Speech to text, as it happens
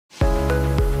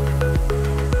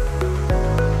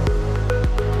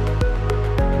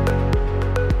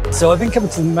So I've been coming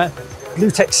to the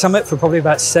BlueTech Summit for probably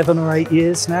about 7 or 8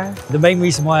 years now. The main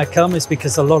reason why I come is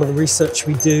because a lot of the research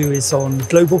we do is on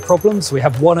global problems. We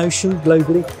have one ocean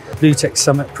globally. BlueTech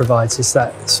Summit provides us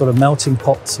that sort of melting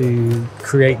pot to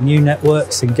create new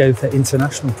networks and go for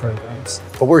international programs.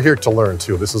 But we're here to learn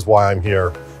too. This is why I'm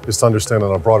here, is to understand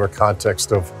in a broader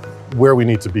context of where we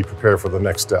need to be prepared for the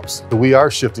next steps. We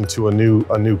are shifting to a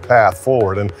new path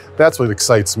forward, and that's what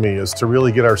excites me, is to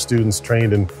really get our students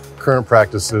trained in current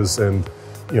practices and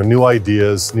new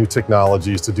ideas, new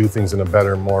technologies to do things in a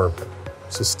better, more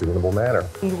sustainable manner.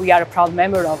 We are a proud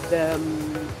member of the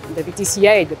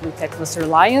BTCA, the BlueTech Cluster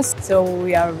Alliance, so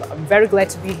we are very glad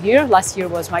to be here. Last year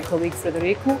was my colleague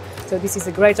Frederico, so this is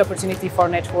a great opportunity for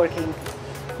networking.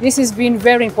 This has been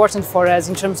very important for us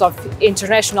in terms of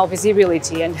international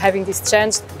visibility and having this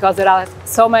chance, because there are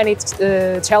so many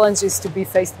challenges to be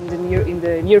faced in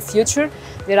the near future,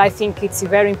 that I think it's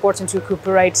very important to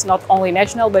cooperate not only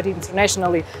national but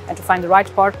internationally and to find the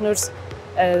right partners.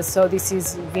 So this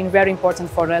has been very important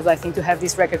for us, I think, to have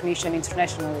this recognition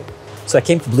internationally. So I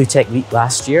came to BlueTech Week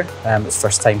last year. It was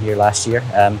first time here last year,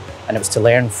 and it was to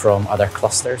learn from other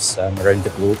clusters around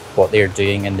the globe what they're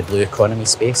doing in the blue economy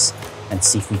space, and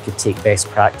see if we could take best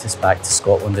practice back to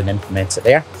Scotland and implement it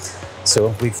there.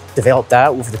 So we've developed that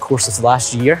over the course of the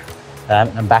last year, and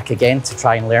I'm back again to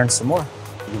try and learn some more.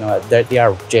 They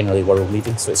are generally world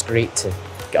leading, so it's great to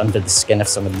get under the skin of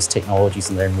some of these technologies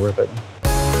and learn more about them.